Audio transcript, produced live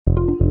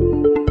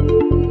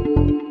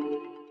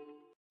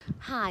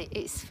Hi,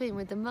 it's Finn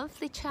with the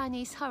monthly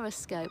Chinese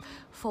horoscope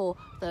for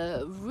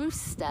the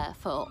Rooster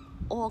for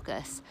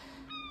August.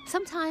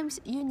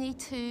 Sometimes you need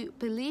to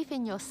believe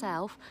in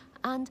yourself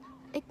and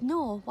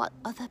ignore what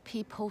other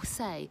people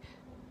say.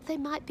 They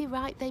might be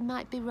right, they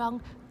might be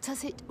wrong.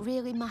 Does it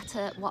really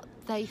matter what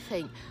they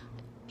think?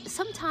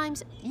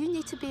 Sometimes you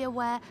need to be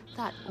aware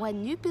that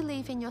when you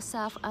believe in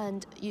yourself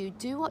and you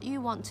do what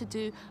you want to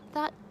do,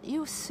 that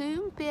you'll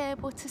soon be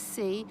able to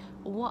see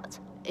what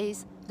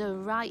is the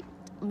right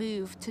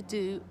move to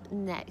do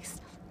next.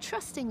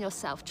 Trust in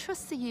yourself,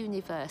 trust the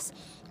universe,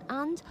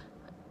 and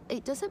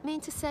it doesn't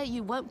mean to say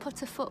you won't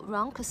put a foot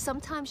wrong, because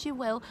sometimes you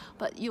will,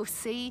 but you'll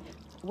see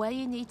where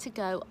you need to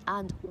go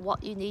and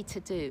what you need to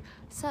do.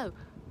 So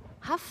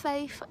have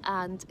faith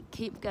and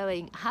keep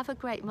going. Have a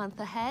great month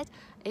ahead.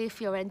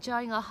 If you're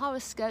enjoying our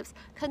horoscopes,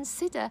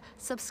 consider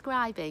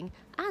subscribing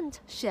and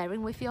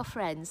sharing with your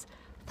friends.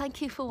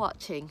 Thank you for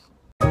watching.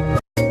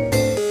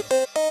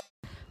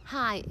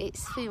 Hi,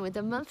 it's Finn with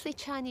the monthly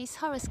Chinese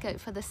horoscope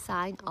for the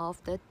sign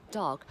of the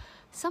dog.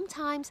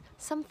 Sometimes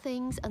some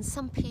things and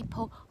some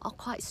people are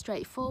quite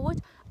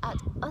straightforward. At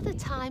other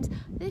times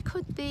there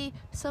could be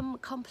some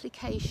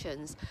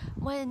complications.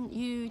 When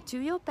you do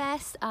your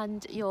best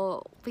and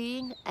you're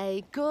being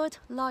a good,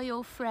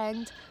 loyal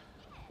friend,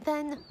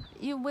 then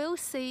you'll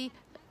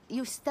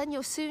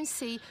soon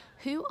see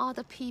who are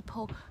the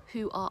people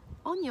who are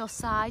on your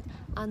side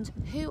and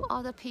who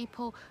are the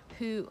people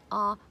who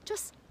are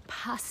just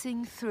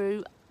passing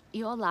through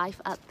your life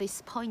at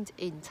this point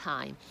in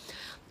time.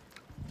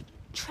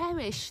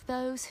 Cherish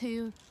those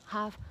who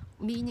have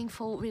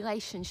meaningful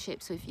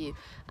relationships with you,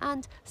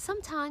 and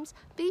sometimes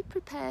be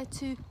prepared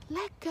to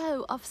let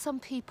go of some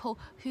people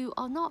who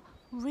are not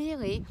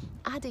really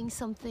adding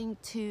something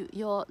to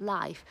your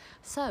life.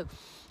 So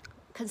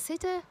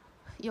consider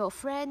your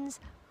friends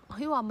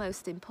who are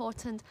most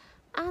important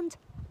and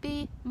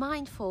be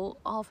mindful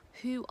of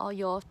who are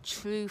your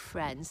true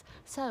friends.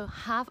 So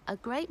have a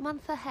great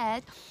month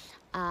ahead.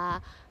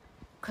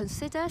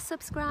 Consider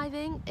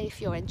subscribing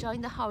if you're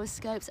enjoying the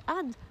horoscopes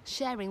and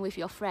sharing with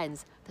your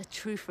friends, the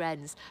true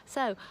friends.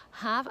 So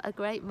have a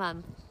great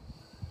month.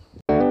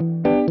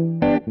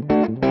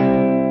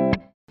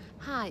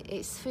 Hi,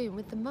 it's Finn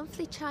with the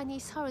monthly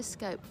Chinese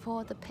horoscope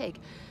for the pig.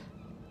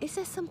 Is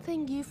there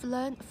something you've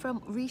learned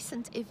from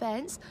recent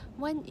events?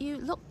 When you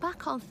look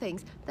back on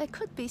things, there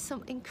could be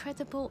some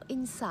incredible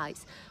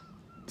insights.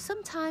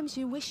 Sometimes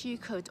you wish you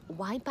could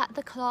wind back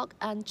the clock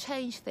and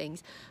change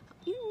things.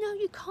 You know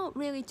you can't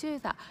really do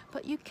that,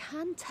 but you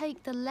can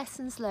take the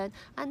lessons learned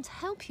and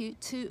help you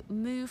to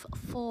move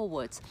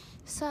forwards.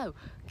 So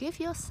give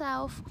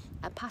yourself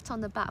a pat on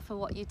the back for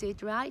what you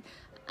did right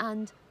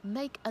and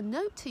make a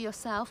note to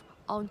yourself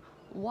on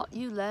what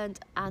you learned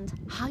and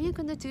how you're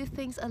going to do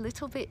things a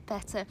little bit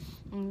better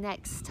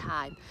next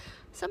time.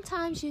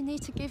 Sometimes you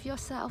need to give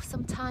yourself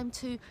some time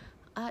to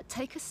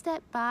take a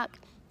step back,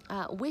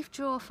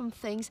 withdraw from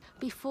things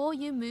before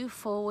you move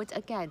forward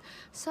again.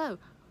 So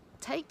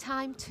take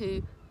time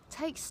to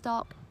take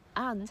stock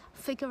and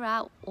figure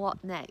out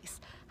what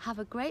next. Have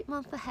a great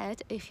month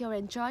ahead. If you're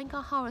enjoying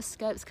our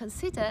horoscopes,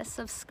 consider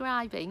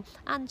subscribing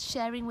and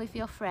sharing with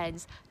your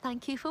friends.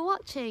 Thank you for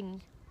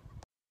watching.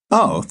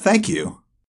 Oh, thank you.